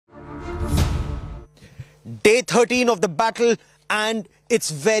Day 13 of the battle, and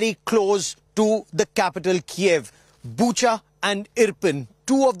it's very close to the capital Kyiv. Bucha and Irpin,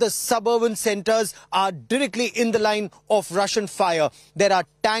 two of the suburban centers, are directly in the line of Russian fire. There are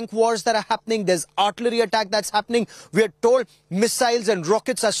tank wars that are happening. There's artillery attack that's happening. We are told missiles and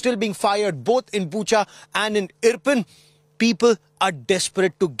rockets are still being fired both in Bucha and in Irpin. People are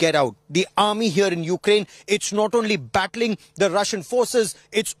desperate to get out. The army here in Ukraine, it's not only battling the Russian forces,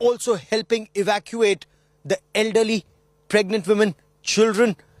 it's also helping evacuate the elderly, pregnant women,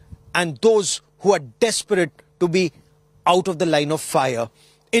 children, and those who are desperate to be out of the line of fire.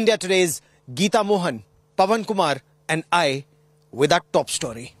 India Today's Geeta Mohan, Pavan Kumar, and I with our top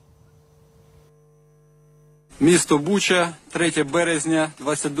story. Місто Буча, 3 березня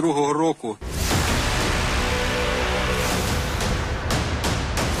 22 року.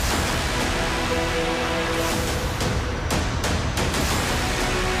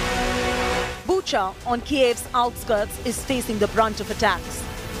 Bucha on Kyiv's outskirts is facing the brunt of attacks.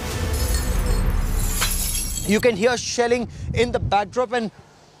 You can hear shelling in the backdrop, and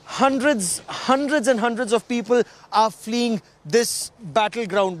hundreds and hundreds of people are fleeing this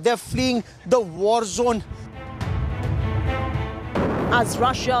battleground. They're fleeing the war zone. As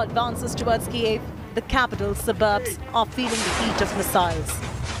Russia advances towards Kyiv, the capital suburbs are feeling the heat of missiles.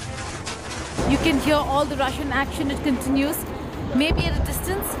 You can hear all the Russian action. It continues, maybe at a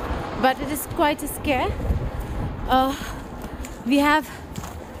distance, but it is quite a scare. We have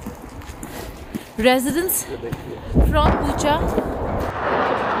residents from Bucha.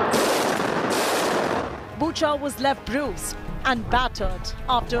 Bucha was left bruised and battered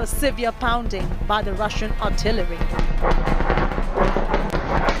after a severe pounding by the Russian artillery.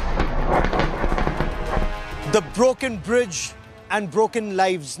 The broken bridge and broken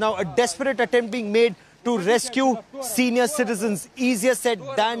lives. Now a desperate attempt being made to rescue senior citizens. Easier said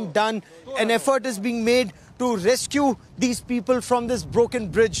than done. An effort is being made to rescue these people from this broken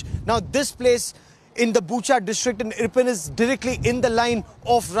bridge. Now this place in the Bucha district in Irpin is directly in the line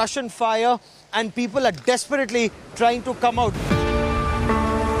of Russian fire, and people are desperately trying to come out.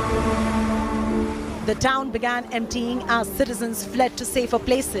 The town began emptying as citizens fled to safer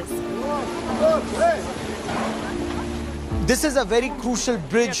places. This is a very crucial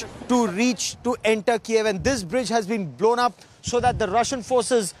bridge to enter Kyiv, and this bridge has been blown up so that the Russian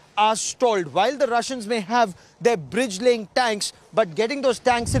forces are stalled. While the Russians may have their bridge-laying tanks, but getting those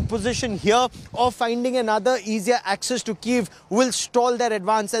tanks in position here or finding another easier access to Kyiv will stall their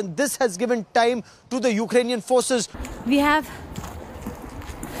advance, and this has given time to the Ukrainian forces. We have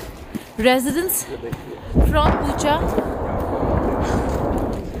residents from Bucha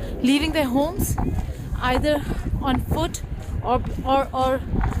leaving their homes either on foot or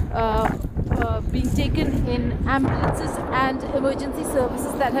being taken in ambulances and emergency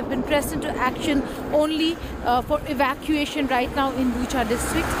services that have been pressed into action only for evacuation right now in Bucha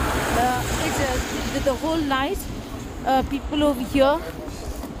district. The whole night, people over here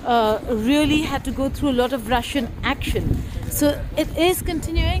really had to go through a lot of Russian action. So it is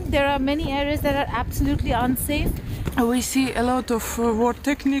continuing. There are many areas that are absolutely unsafe. We see a lot of war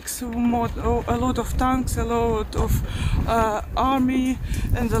techniques, a lot of tanks, a lot of army,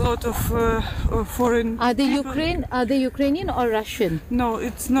 and a lot of foreign people. Are they Ukrainian or Russian? No,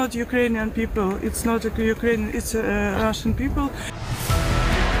 it's not Ukrainian people. It's not Ukrainian. It's Russian people.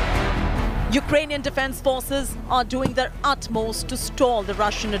 Ukrainian defense forces are doing their utmost to stall the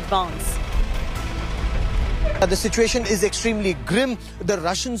Russian advance. The situation is extremely grim. The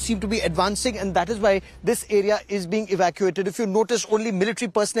Russians seem to be advancing, and that is why this area is being evacuated. If you notice, only military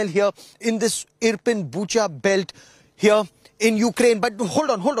personnel here in this Irpin Bucha belt here in Ukraine. But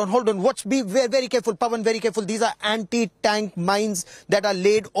hold on. Be very careful, Pavan, very careful. These are anti-tank mines that are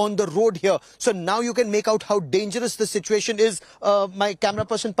laid on the road here. So now you can make out how dangerous the situation is. My camera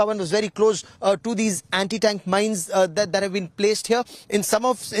person Pavan was very close to these anti-tank mines that have been placed here. In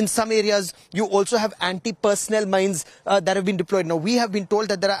some areas, you also have anti-personnel mines that have been deployed. Now we have been told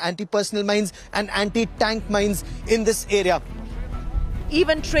that there are anti-personnel mines and anti-tank mines in this area.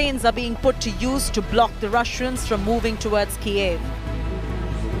 Even trains are being put to use to block the Russians from moving towards Kyiv.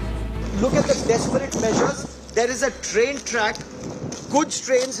 Look at the desperate measures. There is a train track. Goods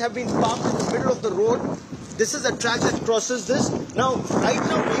trains have been parked in the middle of the road. This is a track that crosses this. Now, right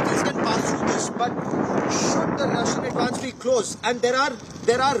now, vehicles can pass through this, but should the Russian advance be close, and there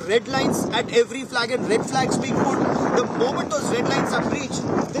are red lines at every flag and red flags being put, the moment those red lines are breached,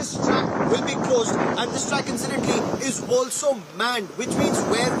 this track will be closed, and this track incidentally is also manned, which means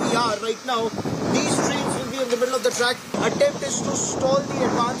where we are right now, these trains will be in the middle of the track. Attempt is to stall the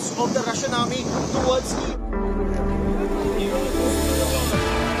advance of the Russian army towards Kyiv.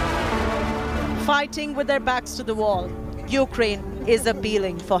 Fighting with their backs to the wall, Ukraine is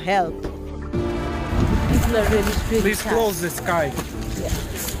appealing for help. People are really Please close the sky.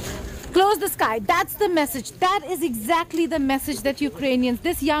 Close the sky. That's the message. That is exactly the message that Ukrainians,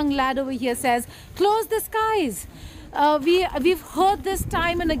 this young lad over here says, close the skies. We've heard this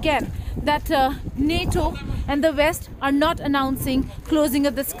time and again that NATO and the West are not announcing closing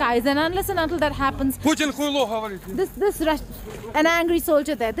of the skies, and unless and until that happens, an angry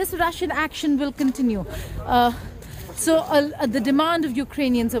soldier there, this Russian action will continue. So the demand of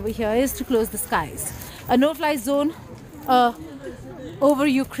Ukrainians over here is to close the skies. A no-fly zone over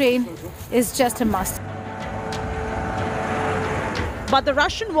Ukraine is just a must. But the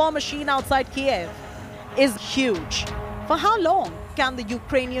Russian war machine outside Kiev is huge. For how long can the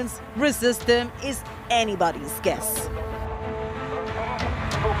Ukrainians resist them is anybody's guess.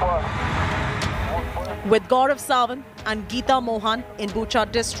 With Gaurav Sawant and Geeta Mohan in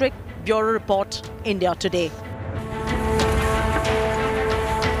Bucha district, Bureau Report, India Today.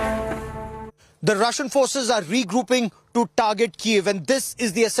 The Russian forces are regrouping to target Kyiv, and this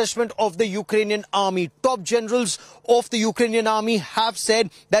is the assessment of the Ukrainian army. Top generals of the Ukrainian army have said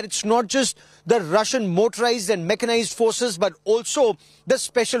that it's not just the Russian motorized and mechanized forces, but also the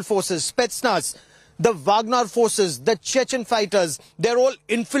special forces, Spetsnaz, the Wagner forces, the Chechen fighters. They're all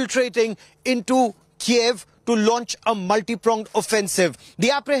infiltrating into Kyiv to launch a multi-pronged offensive. The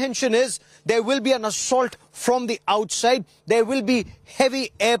apprehension is there will be an assault from the outside. There will be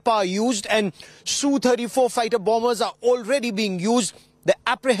heavy air power used, and Su-34 fighter bombers are already being used. The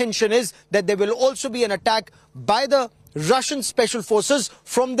apprehension is that there will also be an attack by the Russian special forces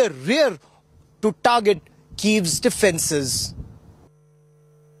from the rear to target Kyiv's defenses.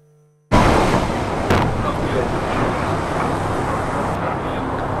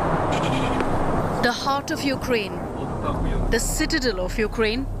 The heart of Ukraine, the citadel of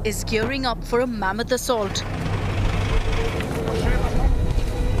Ukraine, is gearing up for a mammoth assault.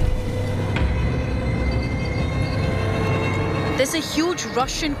 There's a huge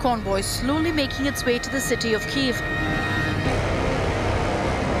Russian convoy slowly making its way to the city of Kyiv.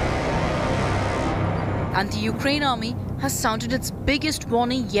 And the Ukraine army has sounded its biggest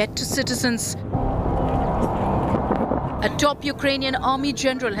warning yet to citizens. A top Ukrainian army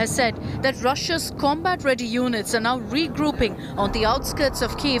general has said that Russia's combat-ready units are now regrouping on the outskirts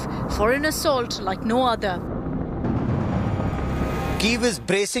of Kyiv for an assault like no other. Kyiv is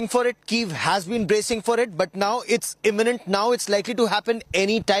bracing for it. Kyiv has been bracing for it, but now it's imminent. Now it's likely to happen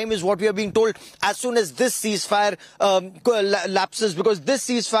any time is what we are being told, as soon as this ceasefire lapses, because this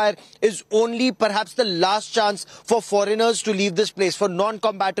ceasefire is only perhaps the last chance for foreigners to leave this place, for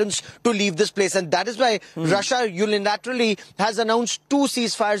non-combatants to leave this place. And that is why Russia unilaterally has announced 2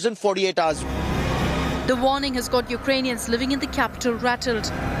 ceasefires in 48 hours. The warning has got Ukrainians living in the capital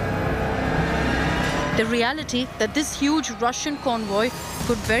rattled. The reality that this huge Russian convoy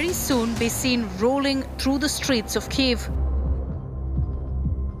could very soon be seen rolling through the streets of Kyiv.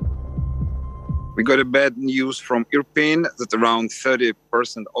 We got a bad news from Irpin that around 30%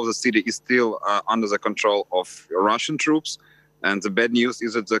 of the city is still under the control of Russian troops. And the bad news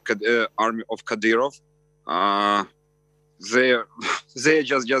is that the army of Kadyrov, they're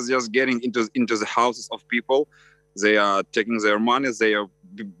just getting into the houses of people. They are taking their money. They are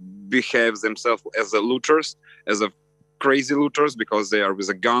behave themselves as the looters, as a crazy looters, because they are with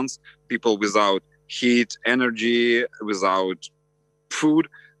the guns, people without heat, energy, without food.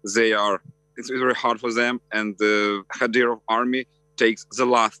 It's very hard for them, and the Kadyrov army takes the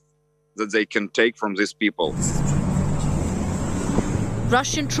last that they can take from these people.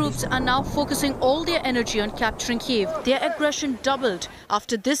 Russian troops are now focusing all their energy on capturing Kyiv. Their aggression doubled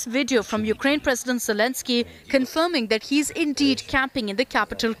after this video from Ukraine President Zelensky confirming that he's indeed camping in the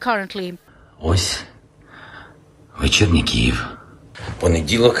capital currently. Ось вечірній Київ.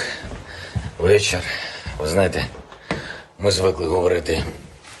 Понеділок, вечір. Ви знаєте, ми звикли говорити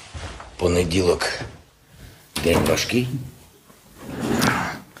понеділок день важкий.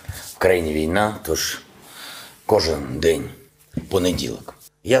 В країні війна, тож кожен день понеділок.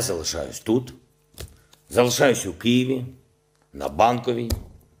 Я залишаюсь тут, залишаюсь у Києві, на Банковій,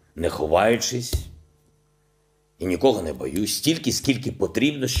 не ховаючись і нікого не боюсь, стільки, скільки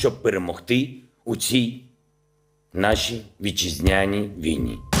потрібно, щоб перемогти у цій нашій вітчизняній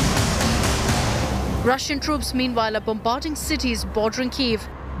війні. Russian troops, meanwhile, are bombarding cities bordering Kyiv.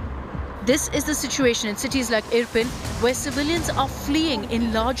 This is the situation in cities like Irpin, where civilians are fleeing in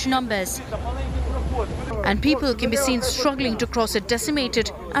large numbers. And people can be seen struggling to cross a decimated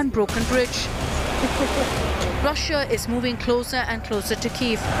and broken bridge. Russia is moving closer and closer to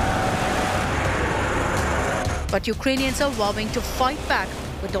Kyiv. But Ukrainians are vowing to fight back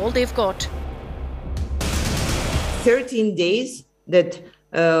with all they've got. 13 days that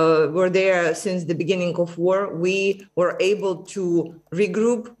were there since the beginning of war, we were able to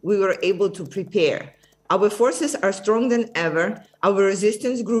regroup, we were able to prepare. Our forces are stronger than ever. Our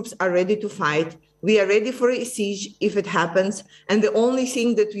resistance groups are ready to fight. We are ready for a siege if it happens. And the only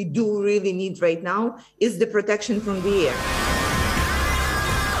thing that we do really need right now is the protection from the air.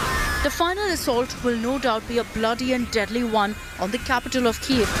 The final assault will no doubt be a bloody and deadly one on the capital of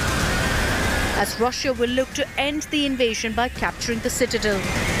Kyiv, as Russia will look to end the invasion by capturing the citadel.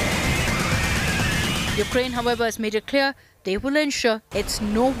 Ukraine, however, has made it clear they will ensure it's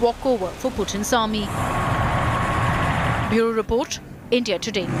no walkover for Putin's army. Bureau Report, India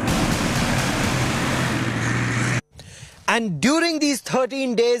Today. And during these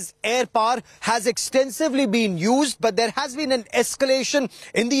 13 days, air power has extensively been used, but there has been an escalation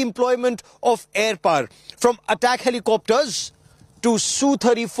in the employment of air power, from attack helicopters to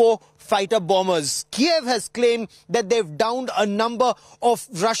Su-34 fighter bombers. Kiev has claimed that they've downed a number of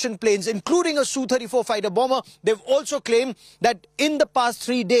Russian planes, including a Su-34 fighter bomber. They've also claimed that in the past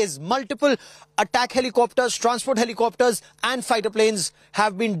 3 days, multiple attack helicopters, transport helicopters and fighter planes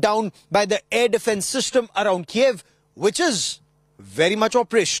have been downed by the air defense system around Kiev, which is very much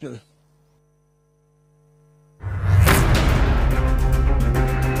operational.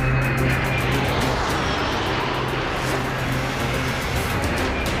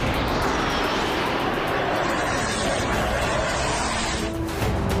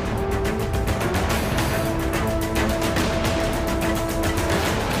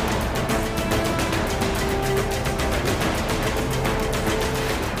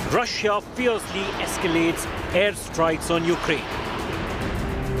 Russia fiercely escalates airstrikes on Ukraine.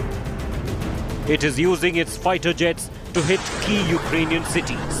 It is using its fighter jets to hit key Ukrainian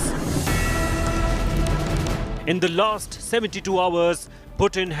cities. In the last 72 hours,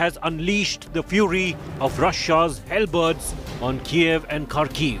 Putin has unleashed the fury of Russia's hellbirds on Kiev and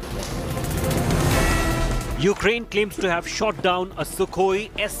Kharkiv. Ukraine claims to have shot down a Sukhoi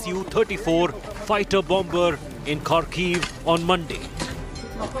Su-34 fighter bomber in Kharkiv on Monday.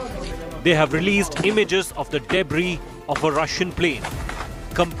 They have released images of the debris of a Russian plane,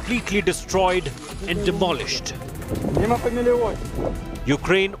 completely destroyed and demolished.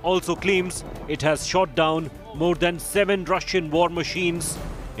 Ukraine also claims it has shot down more than 7 Russian war machines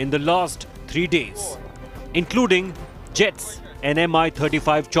in the last 3 days, including jets and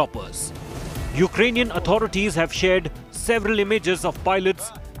Mi-35 choppers. Ukrainian authorities have shared several images of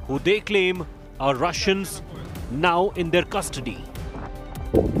pilots who they claim are Russians now in their custody.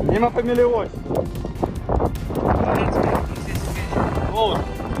 Мимо помилилось.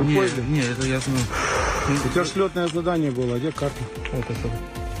 Нет, это я знаю. У тебя слетное задание было, где карта?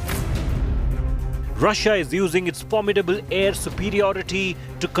 Russia is using its formidable air superiority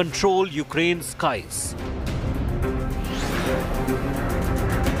to control Ukraine's skies.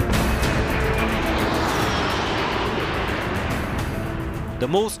 The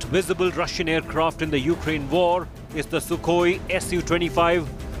most visible Russian aircraft in the Ukraine war is the Sukhoi Su-25,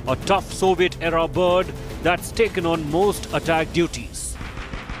 a tough Soviet-era bird that's taken on most attack duties.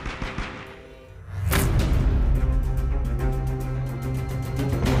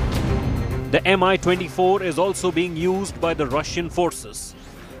 The Mi-24 is also being used by the Russian forces.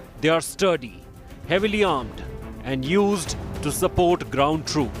 They are sturdy, heavily armed, and used to support ground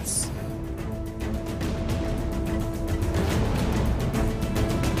troops.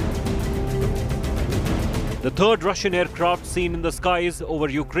 The third Russian aircraft seen in the skies over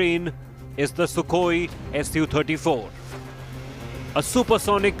Ukraine is the Sukhoi Su-34, a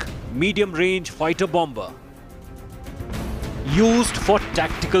supersonic medium-range fighter bomber used for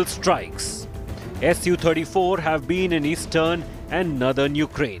tactical strikes. Su-34 have been in eastern and northern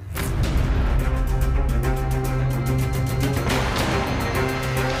Ukraine.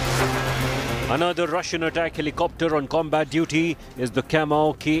 Another Russian attack helicopter on combat duty is the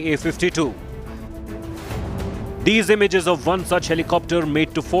Kamau Ka-52. These images of one such helicopter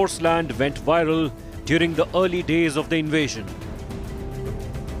made to force land went viral during the early days of the invasion.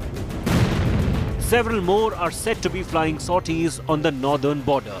 Several more are said to be flying sorties on the northern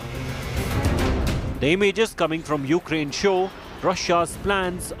border. The images coming from Ukraine show Russia's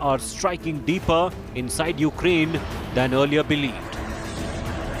plans are striking deeper inside Ukraine than earlier believed.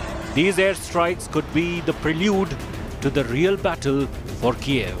 These airstrikes could be the prelude to the real battle for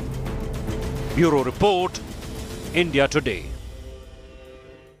Kiev. Bureau Report, India Today.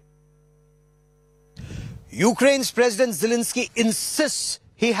 Ukraine's President Zelensky insists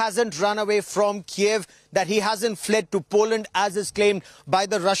he hasn't run away from Kiev, that he hasn't fled to Poland as is claimed by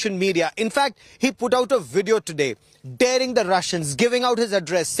the Russian media. In fact, he put out a video today daring the Russians, giving out his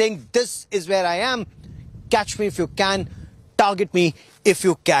address, saying, "This is where I am. catch me if you can, target me if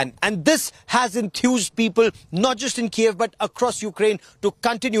you can. And this has enthused people, not just in Kyiv, but across Ukraine, to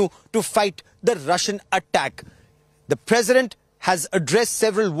continue to fight the Russian attack. The president has addressed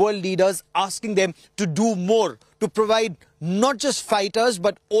several world leaders, asking them to do more, to provide not just fighters,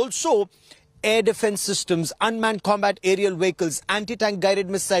 but also air defense systems, unmanned combat aerial vehicles, anti-tank guided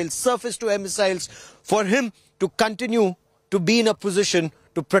missiles, surface-to-air missiles, for him to continue to be in a position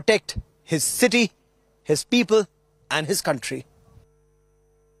to protect his city, his people, and his country.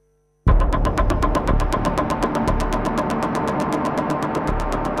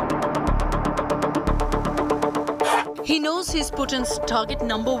 He knows he's Putin's target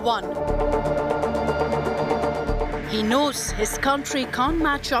number one. He knows his country can't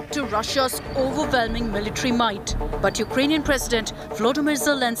match up to Russia's overwhelming military might. But Ukrainian President Volodymyr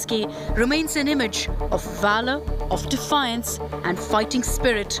Zelensky remains an image of valor, of defiance and fighting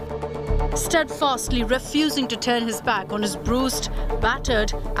spirit, steadfastly refusing to turn his back on his bruised,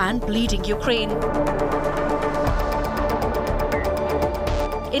 battered and bleeding Ukraine.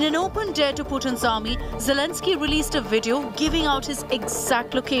 In an open dare to Putin's army, Zelensky released a video giving out his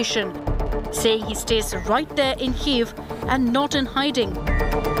exact location, saying he stays right there in Kyiv and not in hiding,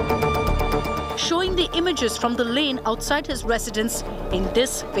 showing the images from the lane outside his residence in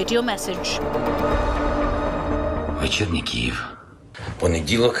this video message. Вечірній Київ.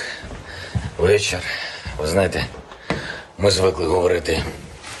 Понеділок, вечір. Ви знаєте, ми звикли говорити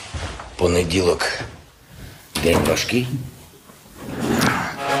понеділок день важкий.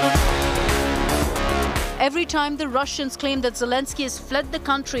 Every time the Russians claim that Zelensky has fled the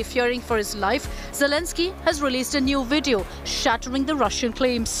country fearing for his life, Zelensky has released a new video shattering the Russian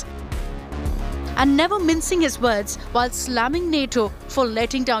claims and never mincing his words while slamming NATO for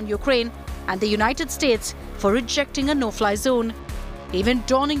letting down Ukraine and the United States for rejecting a no-fly zone, even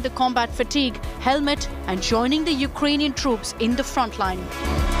donning the combat fatigue helmet and joining the Ukrainian troops in the front line.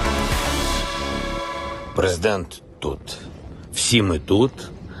 Президент тут. Всі ми тут.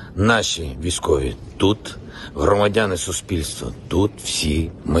 Наші військові тут, громадяни суспільства тут,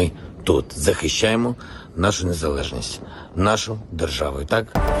 всі ми тут. Захищаємо нашу незалежність, нашу державу. Так?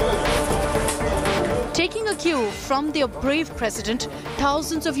 Taking a cue from their brave president,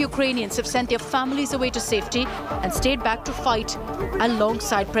 thousands of Ukrainians have sent their families away to safety and stayed back to fight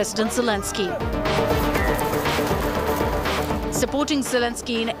alongside President Zelensky. Supporting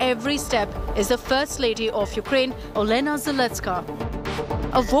Zelensky in every step is the First Lady of Ukraine, Olena Zelenska.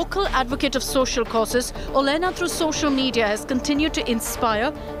 A vocal advocate of social causes, Olena through social media has continued to inspire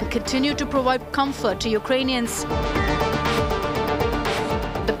and continue to provide comfort to Ukrainians.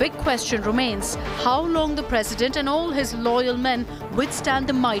 The big question remains how long the president and all his loyal men withstand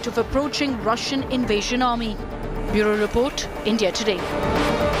the might of approaching Russian invasion army. Bureau Report, India Today.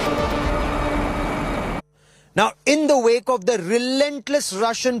 Now, in the wake of the relentless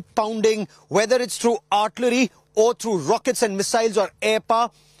Russian pounding, whether it's through artillery or through rockets and missiles or air power,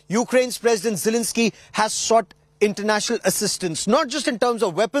 Ukraine's President Zelensky has sought international assistance, not just in terms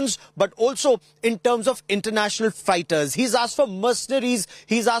of weapons, but also in terms of international fighters. He's asked for mercenaries,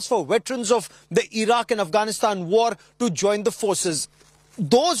 he's asked for veterans of the Iraq and Afghanistan war to join the forces.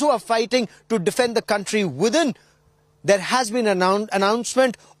 Those who are fighting to defend the country within, there has been an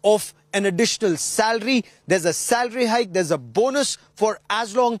announcement of an additional salary. There's a salary hike, there's a bonus for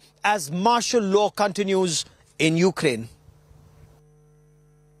as long as martial law continues in Ukraine.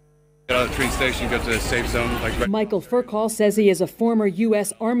 Get out of the train station, go to the safe zone. Michael Furcall says he is a former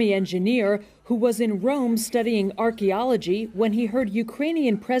U.S. Army engineer who was in Rome studying archaeology when he heard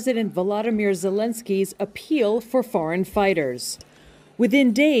Ukrainian President Volodymyr Zelensky's appeal for foreign fighters.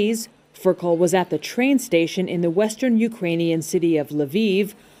 Within days, Furcall was at the train station in the western Ukrainian city of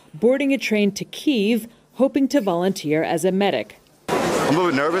Lviv, boarding a train to Kyiv, hoping to volunteer as a medic. I'm a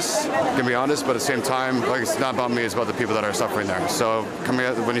little bit nervous, gonna be honest, but at the same time, like, it's not about me, it's about the people that are suffering there. So coming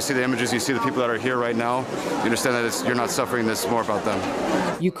out, when you see the images, you see the people that are here right now, you understand that you're not suffering, this is more about them.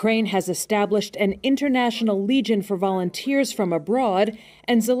 Ukraine has established an international legion for volunteers from abroad,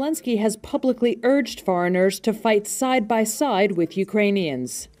 and Zelensky has publicly urged foreigners to fight side by side with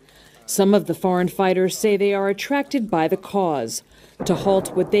Ukrainians. Some of the foreign fighters say they are attracted by the cause, to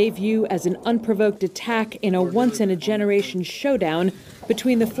halt what they view as an unprovoked attack in a once-in-a-generation showdown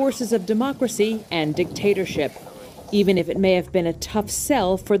between the forces of democracy and dictatorship, even if it may have been a tough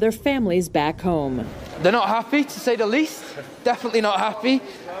sell for their families back home. They're not happy, to say the least. Definitely not happy,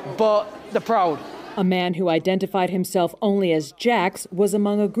 but they're proud. A man who identified himself only as Jax was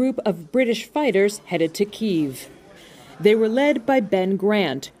among a group of British fighters headed to Kyiv. They were led by Ben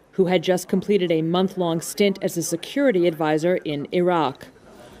Grant, who had just completed a month-long stint as a security advisor in Iraq.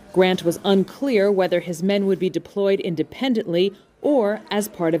 Grant was unclear whether his men would be deployed independently or as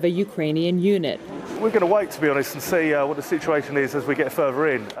part of a Ukrainian unit. We're going to wait, to be honest, and see what the situation is as we get further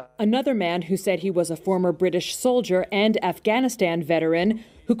in. Another man who said he was a former British soldier and Afghanistan veteran,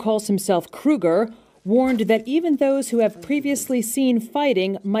 who calls himself Kruger, warned that even those who have previously seen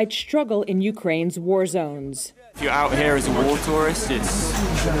fighting might struggle in Ukraine's war zones. If you're out here as a war tourist,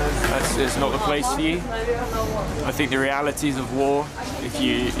 it's not the place for you. I think the realities of war, if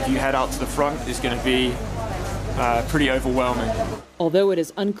you head out to the front, is going to be pretty overwhelming. Although it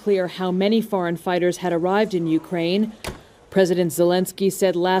is unclear how many foreign fighters had arrived in Ukraine, President Zelensky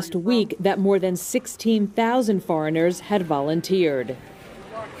said last week that more than 16,000 foreigners had volunteered.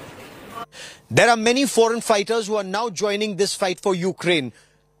 There are many foreign fighters who are now joining this fight for Ukraine.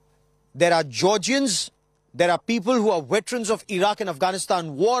 There are Georgians, there are people who are veterans of Iraq and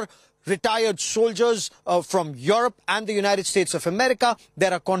Afghanistan war, retired soldiers from Europe and the United States of America.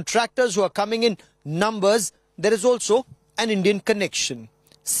 There are contractors who are coming in numbers. There is also an Indian connection.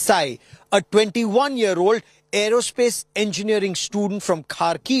 Sai, a 21-year-old aerospace engineering student from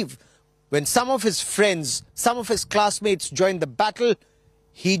Kharkiv. When some of his friends, some of his classmates joined the battle,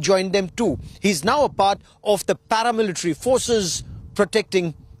 he joined them too. He's now a part of the paramilitary forces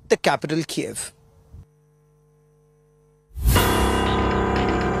protecting the capital, Kyiv.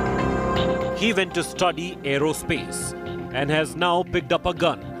 He went to study aerospace and has now picked up a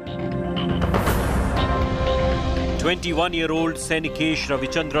gun. 21-year-old Senikesh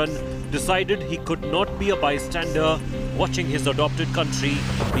Ravichandran decided he could not be a bystander watching his adopted country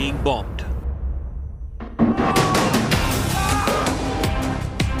being bombed.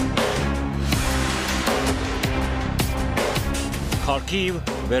 Kharkiv,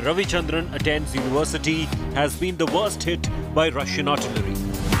 where Ravichandran attends university, has been the worst hit by Russian artillery.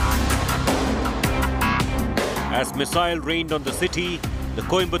 As missile rained on the city, the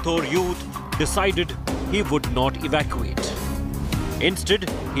Coimbatore youth decided he would not evacuate. Instead,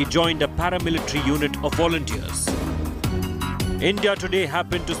 he joined a paramilitary unit of volunteers. India Today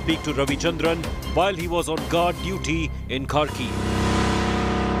happened to speak to Ravichandran while he was on guard duty in Kharkiv.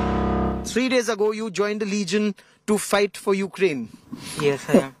 3 days ago, you joined the Legion to fight for Ukraine. Yes,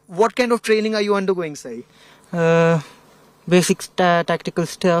 I am. What kind of training are you undergoing, Sai? Basic tactical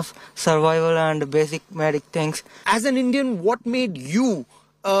stuff, survival and basic medic things. As an Indian, what made you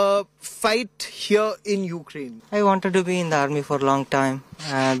fight here in Ukraine? I wanted to be in the army for a long time.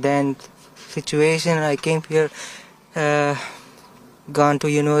 Then situation, I came here, gone to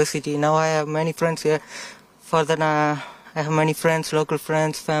university. Now I have many friends here. Further, I have many friends, local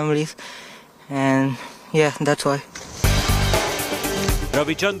friends, families, and yeah, that's why.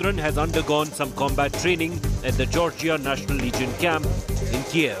 Ravichandran has undergone some combat training at the Georgia National Legion camp in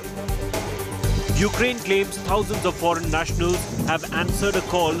Kiev. Ukraine claims thousands of foreign nationals have answered a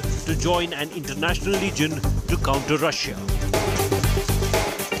call to join an international legion to counter Russia.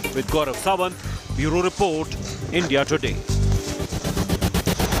 With Gaurav Sawant, Bureau Report, India Today.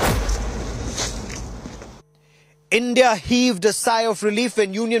 India heaved a sigh of relief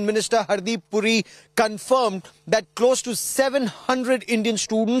when Union Minister Hardeep Puri confirmed that close to 700 Indian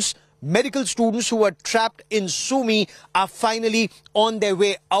students, medical students who were trapped in Sumy, are finally on their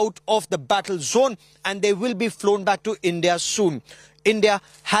way out of the battle zone and they will be flown back to India soon. India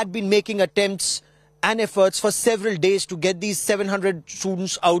had been making attempts and efforts for several days to get these 700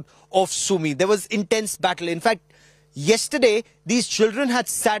 students out of Sumy. There was intense battle. In fact, yesterday, these children had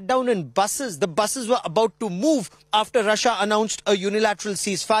sat down in buses. The buses were about to move after Russia announced a unilateral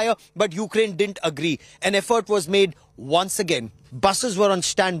ceasefire, but Ukraine didn't agree. An effort was made once again. Buses were on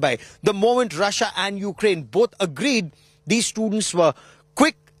standby. The moment Russia and Ukraine both agreed, these students were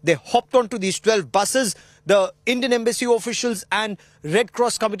quick. They hopped onto these 12 buses. The Indian Embassy officials and Red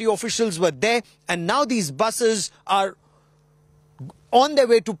Cross Committee officials were there. And now these buses are on their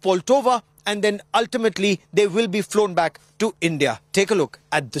way to Poltava. And then ultimately they will be flown back to India. Take a look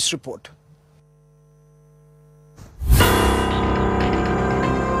at this report.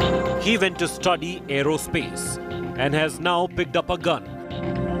 He went to study aerospace and has now picked up a gun.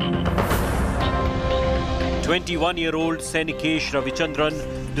 21-year-old Senikesh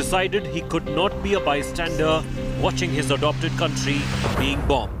Ravichandran decided he could not be a bystander watching his adopted country being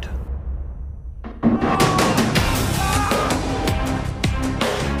bombed.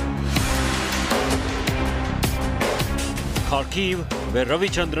 Kharkiv, where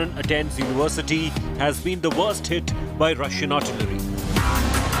Ravichandran attends university, has been the worst hit by Russian artillery.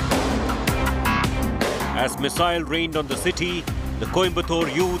 As missile rained on the city, the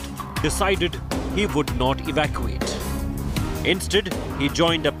Coimbatore youth decided he would not evacuate. Instead, he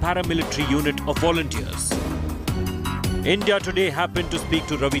joined a paramilitary unit of volunteers. India Today happened to speak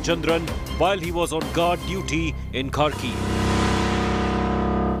to Ravichandran while he was on guard duty in Kharkiv.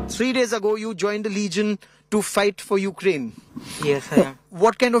 3 days ago, you joined the Legion to fight for Ukraine. Yes, I am.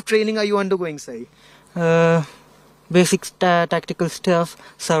 What kind of training are you undergoing, Sai? Basic tactical stuff,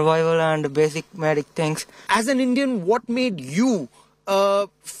 survival and basic medic things. As an Indian, what made you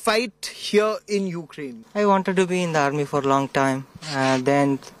fight here in Ukraine? I wanted to be in the army for a long time.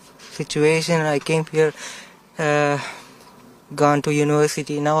 Then situation, I came here, gone to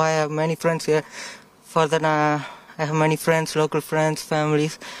university. Now I have many friends here. Further, I have many friends, local friends,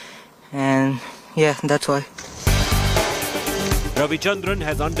 families, and yeah, that's why. Ravichandran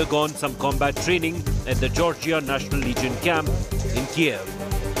has undergone some combat training at the Georgia National Legion camp in Kyiv.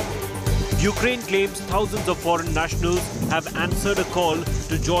 Ukraine claims thousands of foreign nationals have answered a call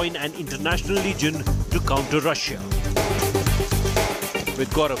to join an international legion to counter Russia.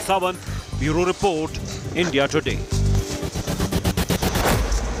 With Gaurav Sawant, Bureau Report, India Today.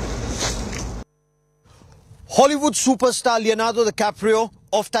 Hollywood superstar Leonardo DiCaprio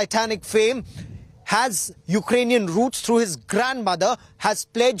of Titanic fame has Ukrainian roots through his grandmother, has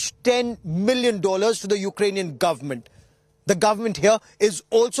pledged $10 million to the Ukrainian government. The government here is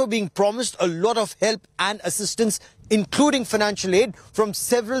also being promised a lot of help and assistance, including financial aid from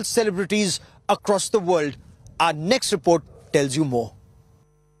several celebrities across the world. Our next report tells you more.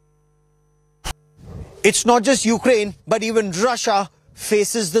 It's not just Ukraine, but even Russia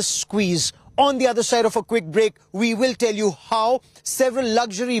faces the squeeze. On the other side of a quick break, we will tell you how several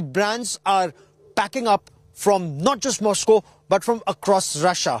luxury brands are packing up from not just Moscow, but from across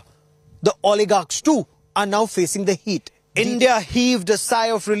Russia. The oligarchs too are now facing the heat. India heaved a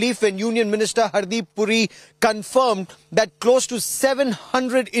sigh of relief when Union Minister Hardeep Puri confirmed that close to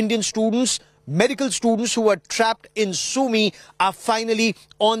 700 Indian students, medical students who were trapped in Sumy, are finally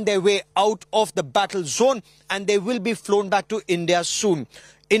on their way out of the battle zone and they will be flown back to India soon.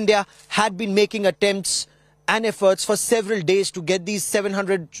 India had been making attempts and efforts for several days to get these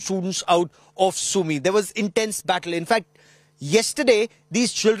 700 students out of Sumy. There was intense battle. In fact, yesterday,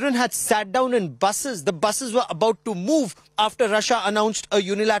 these children had sat down in buses. The buses were about to move after Russia announced a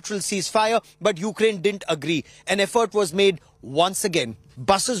unilateral ceasefire, but Ukraine didn't agree. An effort was made once again.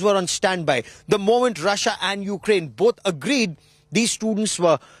 Buses were on standby. The moment Russia and Ukraine both agreed, these students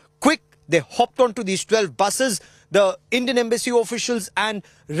were quick. They hopped onto these 12 buses. The Indian embassy officials and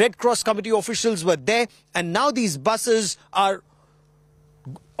Red Cross committee officials were there. And now these buses are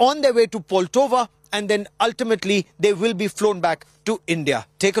on their way to Poltava, and then ultimately they will be flown back to India.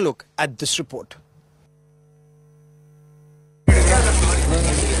 Take a look at this report.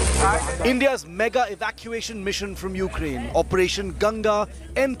 India's mega evacuation mission from Ukraine, Operation Ganga,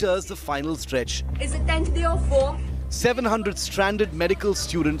 enters the final stretch. Is it 10th day of war? 700 stranded medical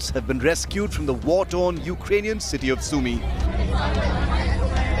students have been rescued from the war-torn Ukrainian city of Sumy.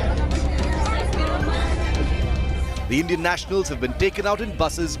 The Indian nationals have been taken out in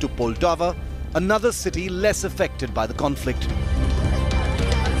buses to Poltava, another city less affected by the conflict.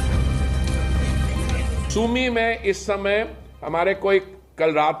 सूमी में इस समय हमारे कोई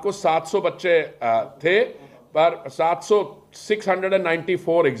कल रात को 700 बच्चे थे, पर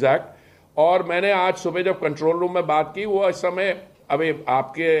 694 एग्जैक्ट, और मैंने आज सुबह जब कंट्रोल रूम में बात की, वो इस समय अभी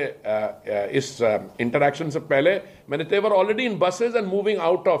आपके इस इंटरैक्शन से पहले मैंने they were already in buses and moving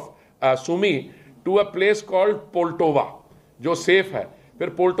out of Sumy to a place called Poltava, जो सेफ है. फिर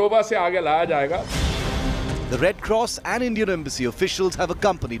पोल्टोवा से आगे लाया जाएगा. The Red Cross and Indian embassy officials have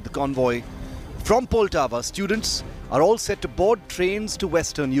accompanied the convoy. From Poltava, students are all set to board trains to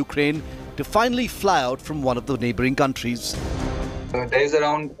western Ukraine to finally fly out from one of the neighboring countries. There is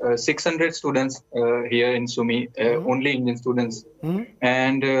around 600 students here in Sumy, only Indian students,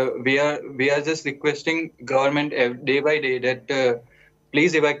 and we are just requesting government day by day that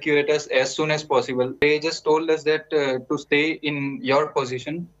please evacuate us as soon as possible. They just told us that to stay in your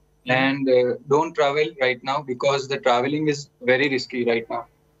position and don't travel right now because the traveling is very risky right now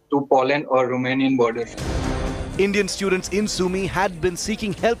to Poland or Romanian border. Indian students in Sumy had been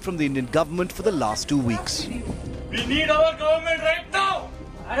seeking help from the Indian government for the last 2 weeks. We need our government right now!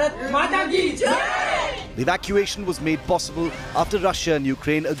 The evacuation was made possible after Russia and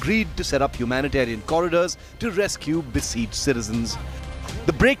Ukraine agreed to set up humanitarian corridors to rescue besieged citizens.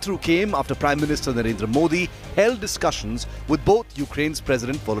 The breakthrough came after Prime Minister Narendra Modi held discussions with both Ukraine's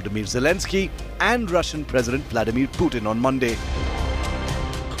President Volodymyr Zelensky and Russian President Vladimir Putin on Monday.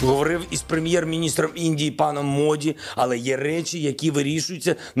 Говорив із прем'єр-міністром Індії паном Моді, але є речі, які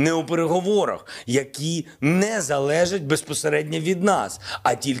вирішуються не у переговорах, які не залежать безпосередньо від нас,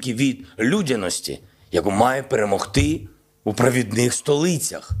 а тільки від людяності, яку має перемогти у провідних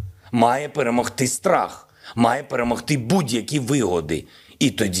столицях, має перемогти страх, має перемогти будь-які вигоди.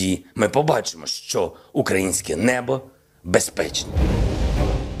 І тоді ми побачимо, що українське небо безпечне.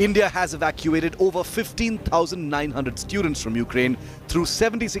 India has evacuated over 15,900 students from Ukraine through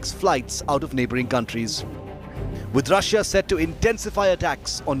 76 flights out of neighboring countries. With Russia set to intensify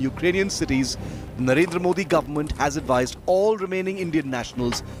attacks on Ukrainian cities, the Narendra Modi government has advised all remaining Indian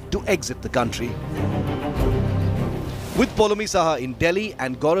nationals to exit the country. With Polomi Saha in Delhi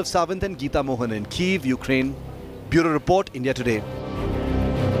and Gaurav Sawant and Geeta Mohan in Kyiv, Ukraine, Bureau Report, India Today.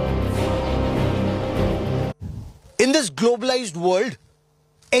 In this globalized world,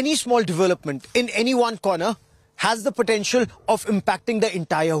 any small development in any one corner has the potential of impacting the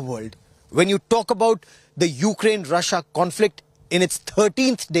entire world. When you talk about the Ukraine-Russia conflict in its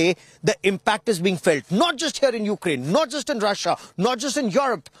 13th day, the impact is being felt not just here in Ukraine, not just in Russia, not just in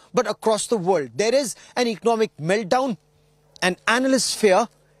Europe, but across the world. There is an economic meltdown, and analysts fear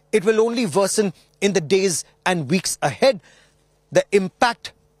it will only worsen in the days and weeks ahead. The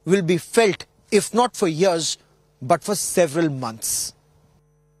impact will be felt, if not for years, but for several months.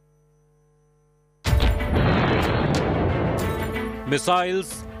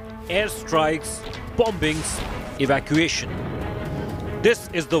 Missiles, airstrikes, bombings, evacuation. This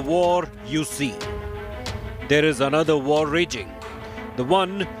is the war you see. There is another war raging, the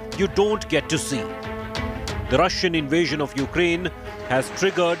one you don't get to see. The Russian invasion of Ukraine has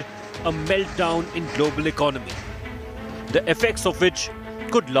triggered a meltdown in global economy, the effects of which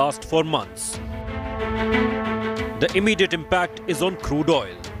could last for months. The immediate impact is on crude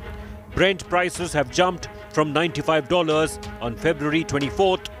oil. Brent prices have jumped from $95 on February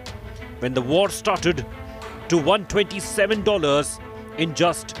 24th, when the war started, to $127 in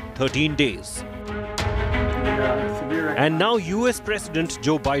just 13 days. And now US President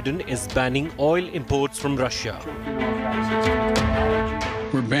Joe Biden is banning oil imports from Russia.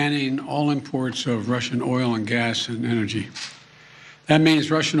 We're banning all imports of Russian oil and gas and energy. That means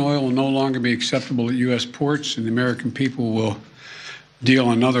Russian oil will no longer be acceptable at US ports, and the American people will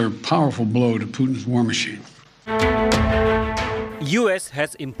deal another powerful blow to Putin's war machine. US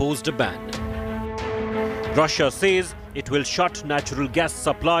has imposed a ban. Russia says it will shut natural gas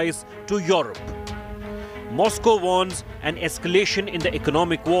supplies to Europe. Moscow warns an escalation in the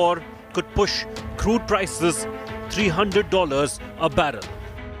economic war could push crude prices $300 a barrel.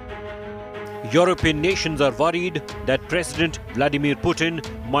 European nations are worried that President Vladimir Putin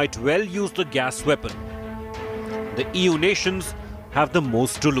might well use the gas weapon. The EU nations have the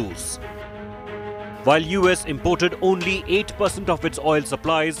most to lose. While US imported only 8% of its oil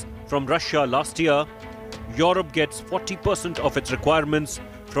supplies from Russia last year, Europe gets 40% of its requirements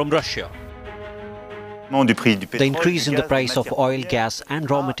from Russia. The increase in the price of oil, gas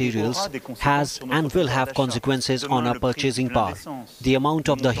and raw materials has and will have consequences on our purchasing power. The amount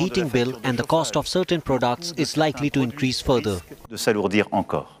of the heating bill and the cost of certain products is likely to increase further.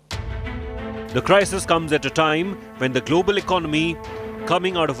 The crisis comes at a time when the global economy,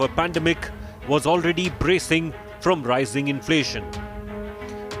 coming out of a pandemic, was already bracing from rising inflation.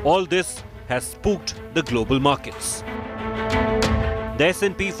 All this has spooked the global markets. The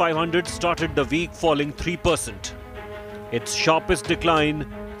S&P 500 started the week falling 3%, its sharpest decline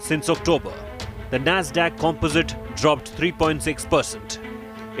since October. The Nasdaq Composite dropped 3.6%.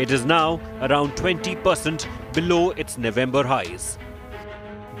 It is now around 20% below its November highs.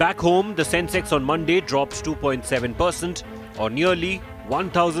 Back home, the Sensex on Monday dropped 2.7%, or nearly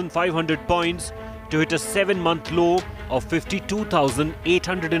 1,500 points, to hit a 7-month low of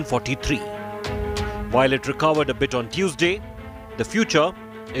 52,843. While it recovered a bit on Tuesday, the future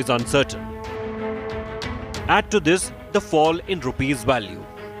is uncertain. Add to this the fall in rupee's value.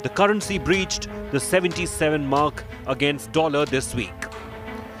 The currency breached the 77 mark against dollar this week.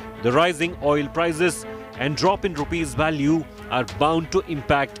 The rising oil prices and drop in rupee's value are bound to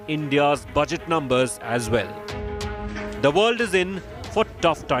impact India's budget numbers as well. The world is in for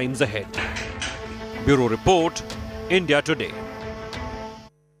tough times ahead. Bureau Report, India Today.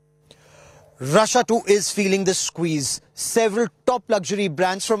 Russia too is feeling the squeeze. Several top luxury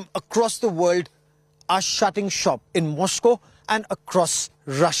brands from across the world are shutting shop in Moscow and across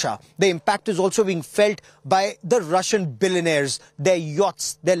Russia. The impact is also being felt by the Russian billionaires. Their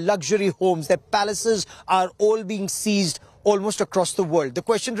yachts, their luxury homes, their palaces are all being seized almost across the world. The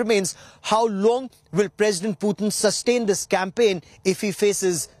question remains, how long will President Putin sustain this campaign if he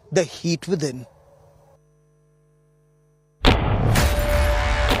faces the heat within?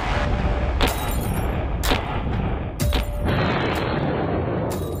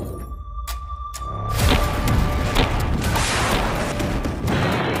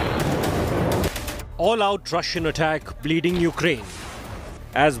 All-out Russian attack bleeding Ukraine.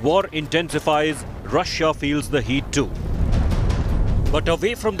 As war intensifies, Russia feels the heat too. But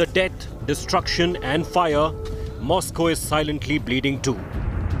away from the death, destruction and fire, Moscow is silently bleeding too.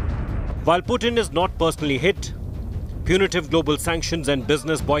 While Putin is not personally hit, punitive global sanctions and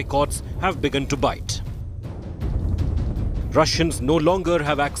business boycotts have begun to bite. Russians no longer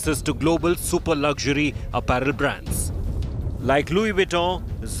have access to global super luxury apparel brands like Louis Vuitton,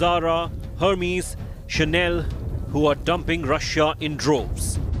 Zara, Hermes, Chanel, who are dumping Russia in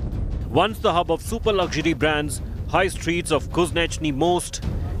droves. Once the hub of super luxury brands, high streets of Kuznetsny Most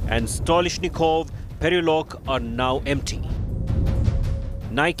and Stolishnikov Perulok are now empty.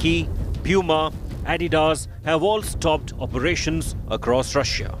 Nike, Puma, Adidas have all stopped operations across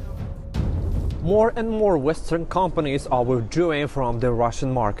Russia. More and more Western companies are withdrawing from the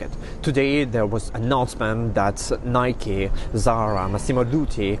Russian market. Today there was an announcement that Nike, Zara, Massimo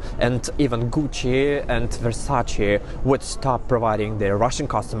Dutti and even Gucci and Versace would stop providing their Russian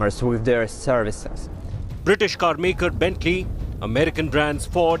customers with their services. British car maker Bentley, American brands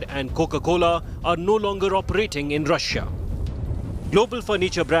Ford and Coca-Cola are no longer operating in Russia. Global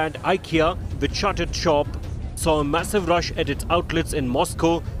furniture brand IKEA, which shuttered shop, saw a massive rush at its outlets in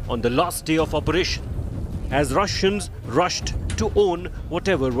Moscow on the last day of operation, as Russians rushed to own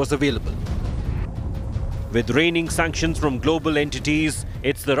whatever was available. With reigning sanctions from global entities,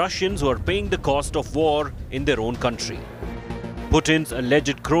 it's the Russians who are paying the cost of war in their own country. Putin's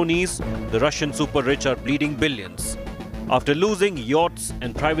alleged cronies, the Russian super rich, are bleeding billions. After losing yachts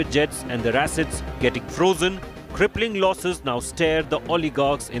and private jets and their assets getting frozen, crippling losses now stare the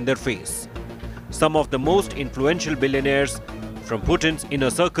oligarchs in their face. Some of the most influential billionaires from Putin's inner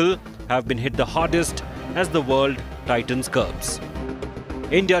circle have been hit the hardest as the world tightens curbs.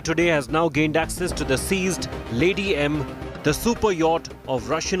 India today has now gained access to the seized Lady M, the super yacht of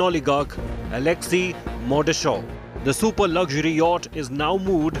Russian oligarch Alexei Mordashov. The super luxury yacht is now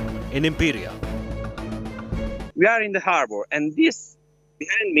moored in Imperia. We are in the harbor, and this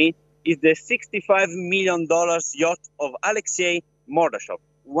behind me is the $65 million yacht of Alexei Mordashov,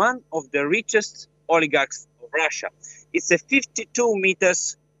 one of the richest oligarchs of Russia. It's a 52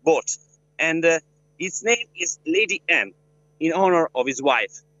 meters boat, and its name is Lady M, in honor of his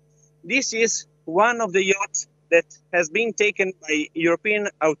wife. This is one of the yachts that has been taken by European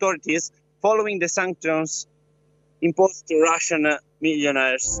authorities following the sanctions imposed to Russian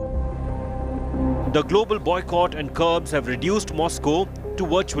millionaires. The global boycott and curbs have reduced Moscow to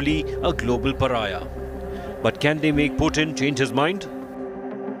virtually a global pariah. But can they make Putin change his mind?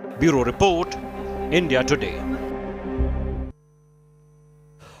 Bureau Report, India Today.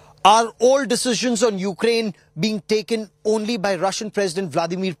 Are all decisions on Ukraine being taken only by Russian President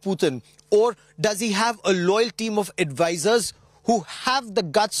Vladimir Putin? Or does he have a loyal team of advisors who have the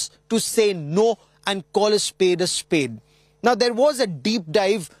guts to say no and call a spade a spade? Now, there was a deep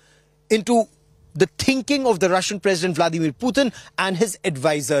dive into the thinking of the Russian President Vladimir Putin and his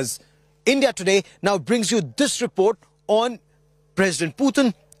advisors. India Today now brings you this report on President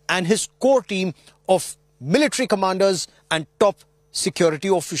Putin and his core team of military commanders and top security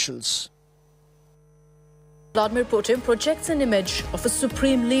officials. Vladimir Putin projects an image of a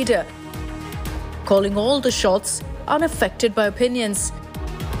supreme leader, calling all the shots, unaffected by opinions.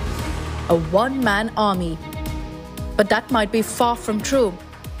 A one-man army. But that might be far from true.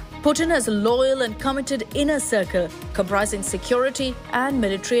 Putin has a loyal and committed inner circle comprising security and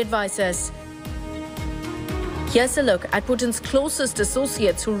military advisors. Here's a look at Putin's closest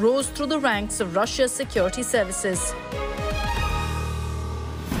associates who rose through the ranks of Russia's security services.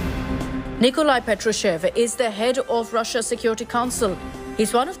 Nikolai Patrushev is the head of Russia's Security Council.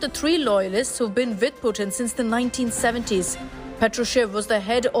 He's one of the 3 loyalists who've been with Putin since the 1970s. Patrushev was the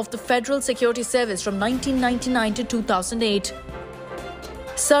head of the Federal Security Service from 1999 to 2008.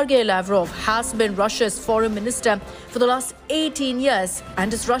 Sergei Lavrov has been Russia's foreign minister for the last 18 years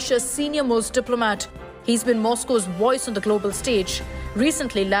and is Russia's senior-most diplomat. He's been Moscow's voice on the global stage.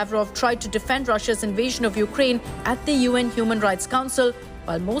 Recently, Lavrov tried to defend Russia's invasion of Ukraine at the UN Human Rights Council,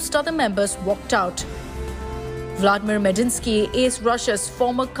 while most other members walked out. Vladimir Medinsky is Russia's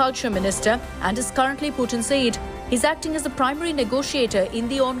former culture minister and is currently Putin's aide. He's acting as the primary negotiator in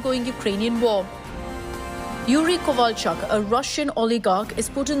the ongoing Ukrainian war. Yuri Kovalchuk, a Russian oligarch, is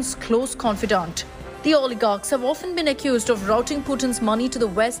Putin's close confidant. The oligarchs have often been accused of routing Putin's money to the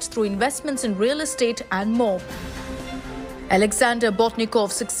West through investments in real estate and more. Alexander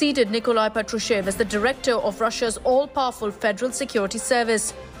Botnikov succeeded Nikolai Patrushev as the director of Russia's all-powerful Federal Security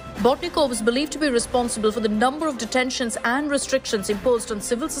Service. Botnikov is believed to be responsible for the number of detentions and restrictions imposed on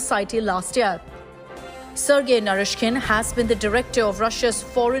civil society last year. Sergei Naryshkin has been the director of Russia's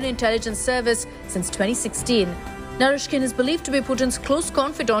Foreign Intelligence Service since 2016. Naryshkin is believed to be Putin's close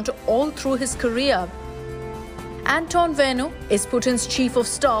confidant all through his career. Anton Venu is Putin's chief of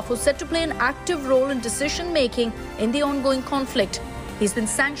staff, who's set to play an active role in decision-making in the ongoing conflict. He's been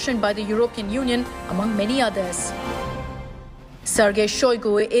sanctioned by the European Union, among many others. Sergei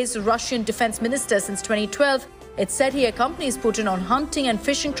Shoigu is Russian defense minister since 2012. It's said he accompanies Putin on hunting and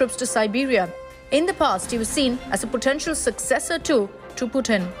fishing trips to Siberia. In the past, he was seen as a potential successor to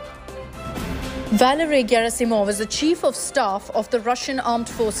Putin. Valery Gerasimov is the chief of staff of the Russian armed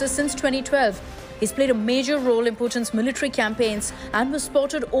forces since 2012. He's played a major role in Putin's military campaigns and was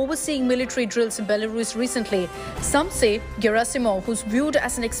spotted overseeing military drills in Belarus recently. Some say Gerasimov, who's viewed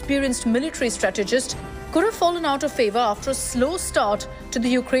as an experienced military strategist, could have fallen out of favor after a slow start to the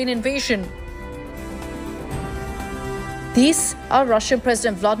Ukraine invasion. These are Russian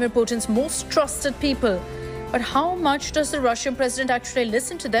President Vladimir Putin's most trusted people. But how much does the Russian president actually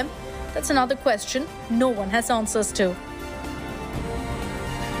listen to them? That's another question no one has answers to.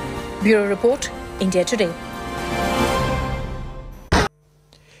 Bureau Report, India Today.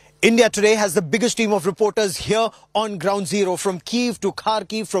 India Today has the biggest team of reporters here on Ground Zero, from Kyiv to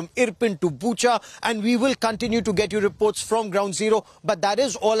Kharkiv, from Irpin to Bucha, and we will continue to get you reports from Ground Zero. But that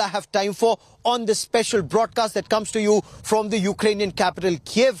is all I have time for on this special broadcast that comes to you from the Ukrainian capital,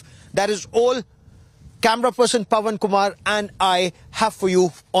 Kyiv. That is all camera person Pawan Kumar and I have for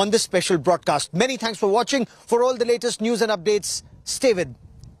you on this special broadcast. Many thanks for watching. For all the latest news and updates, stay with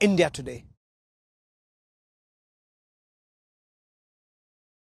India Today.